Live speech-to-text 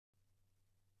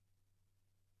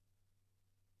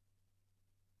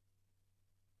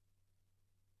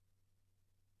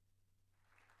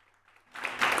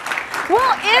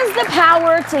Well, is the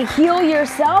power to heal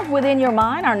yourself within your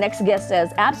mind? Our next guest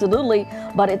says absolutely,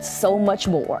 but it's so much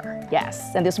more.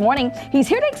 Yes, and this morning, he's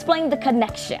here to explain the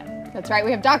connection. That's right.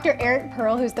 We have Dr. Eric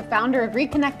Pearl, who's the founder of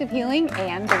Reconnective Healing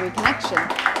and The Reconnection.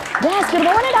 Yes, good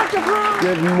morning, Dr. Pearl.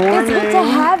 Good morning. It's good to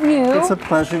have you. It's a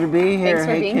pleasure to be here. Thanks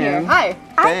for being here. Kim. Hi.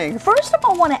 Thanks. First of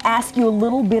all, I want to ask you a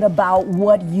little bit about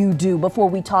what you do before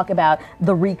we talk about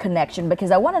the reconnection,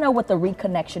 because I want to know what the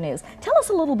reconnection is. Tell us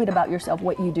a little bit about yourself,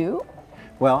 what you do.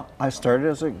 Well, I started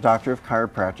as a doctor of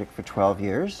chiropractic for 12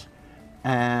 years,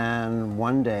 and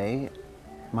one day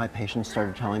my patients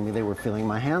started telling me they were feeling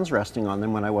my hands resting on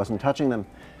them when I wasn't touching them.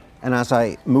 And as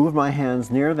I moved my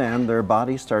hands near them, their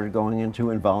bodies started going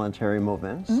into involuntary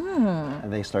movements.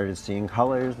 And they started seeing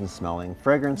colors and smelling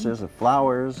fragrances of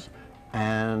flowers.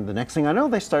 And the next thing I know,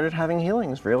 they started having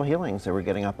healings, real healings. They were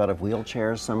getting up out of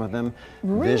wheelchairs, some of them.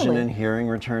 Really? Vision and hearing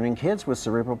returning. Kids with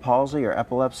cerebral palsy or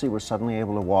epilepsy were suddenly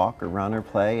able to walk or run or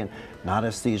play and not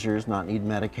have seizures, not need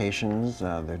medications.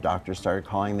 Their doctors started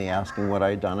calling me, asking what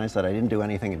I'd done. I said, I didn't do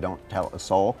anything, and don't tell a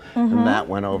soul. And that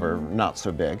went over not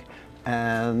so big.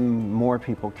 And more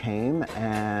people came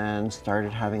and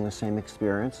started having the same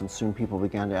experience, and soon people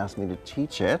began to ask me to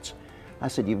teach it. I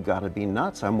said, you've got to be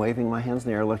nuts. I'm waving my hands in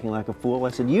the air looking like a fool.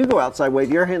 I said, you go outside,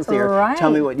 wave your hands in the air. Right.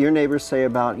 Tell me what your neighbors say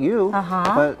about you.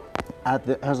 But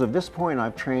as of this point,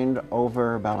 I've trained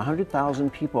over about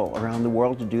 100,000 people around the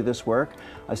world to do this work.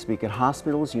 I speak at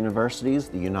hospitals, universities,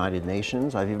 the United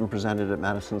Nations. I've even presented at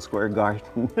Madison Square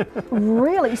Garden.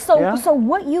 Really? So, Yeah. so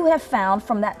what you have found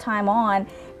from that time on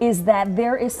is that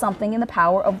there is something in the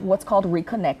power of what's called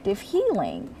reconnective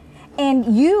healing. And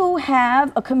you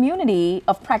have a community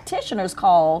of practitioners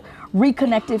called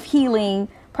Reconnective Healing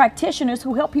Practitioners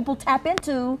who help people tap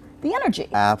into the energy.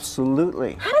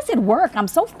 Absolutely. How does it work? I'm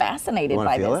so fascinated You by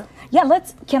wanna feel this. it? Yeah,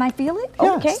 can I feel it?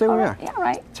 Yeah, Okay. stay where all you right. are. Yeah, all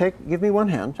right. Give me one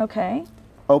hand. Okay.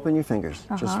 Open your fingers.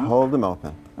 Just hold them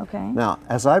open. Okay. Now,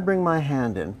 as I bring my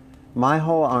hand in, my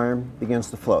whole arm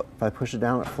begins to float. If I push it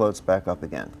down, it floats back up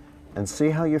again. And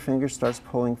see how your finger starts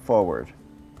pulling forward.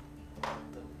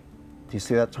 Do you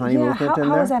see that tiny movement in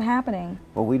there? How is that happening?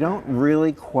 Well, we don't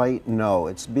really quite know.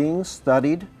 It's being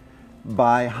studied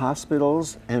by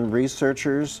hospitals and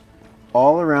researchers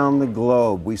all around the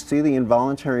globe. We see the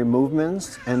involuntary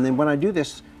movements, and then when I do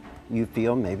this, you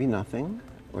feel maybe nothing,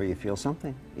 or you feel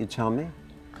something. You tell me.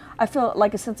 I feel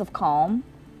like a sense of calm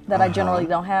that I generally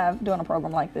don't have doing a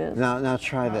program like this. Now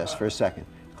try this for a second.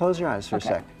 Close your eyes for a Okay.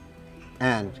 sec.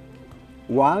 And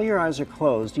while your eyes are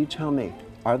closed, you tell me,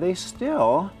 are they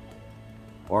still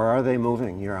or are they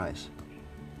moving, your eyes?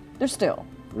 They're still.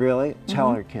 Really?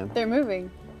 Tell her, Kim. They're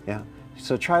moving. Yeah.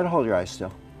 So try to hold your eyes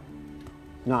still.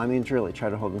 No, I mean really, try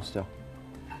to hold them still.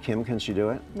 Kim, can she do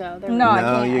it? No, they're No, moving.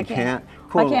 I can't. you I can't.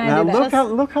 Why Cool. can't I Now do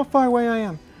that? look how far away I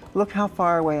am. Look how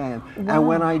far away I am. And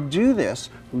when I do this,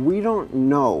 we don't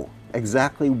know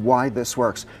exactly why this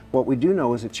works. What we do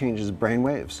know is it changes brain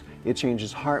waves. It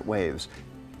changes heart waves.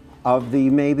 Of the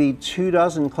maybe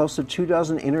close to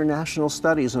 24 international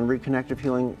studies on reconnective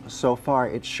healing so far,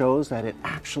 it shows that it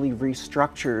actually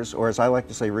restructures, or as I like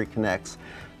to say, reconnects,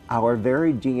 our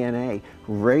very DNA,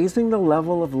 raising the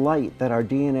level of light that our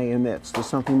DNA emits to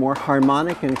something more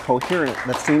harmonic and coherent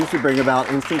that seems to bring about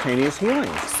instantaneous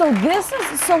healing. So this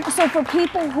is so for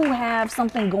people who have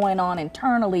something going on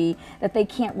internally that they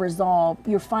can't resolve,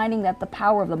 you're finding that the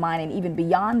power of the mind and even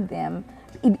beyond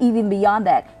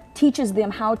that teaches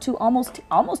them how to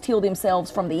almost heal themselves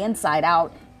from the inside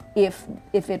out, if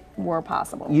it were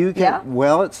possible. You can, yeah?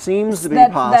 well, it seems to be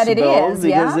That possible it is,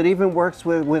 because yeah? it even works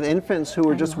with infants who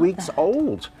are just weeks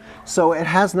old. So it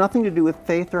has nothing to do with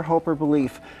faith or hope or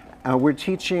belief. We're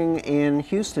teaching in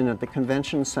Houston at the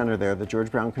convention center there, the George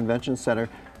Brown Convention Center,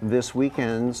 this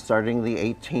weekend starting the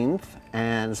 18th.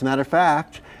 And as a matter of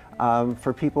fact,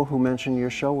 for people who mention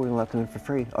your show, we're going to let them in for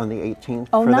free on the 18th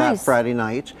for nice. that Friday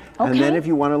night. Okay. And then if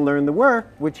you want to learn the work,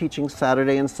 we're teaching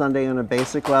Saturday and Sunday on a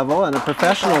basic level, and a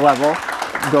professional level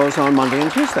goes on Monday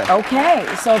and Tuesday. Okay,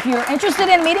 so if you're interested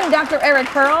in meeting Dr. Eric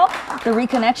Pearl, the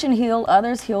Reconnection, Heal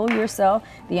Others, Heal Yourself,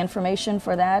 the information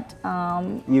for that.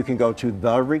 You can go to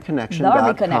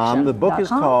thereconnection.com. The book is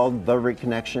thereconnection.com. called The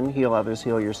Reconnection, Heal Others,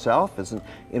 Heal Yourself. It's an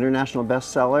international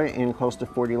bestseller in close to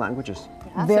 40 languages.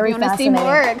 Yeah, Very so if you want to see fascinating.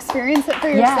 more, experience it for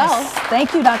yourself. Yes.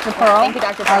 Thank you, Dr. Pearl. Thank you,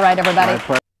 Dr. Pearl. All right, everybody. My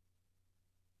pleasure.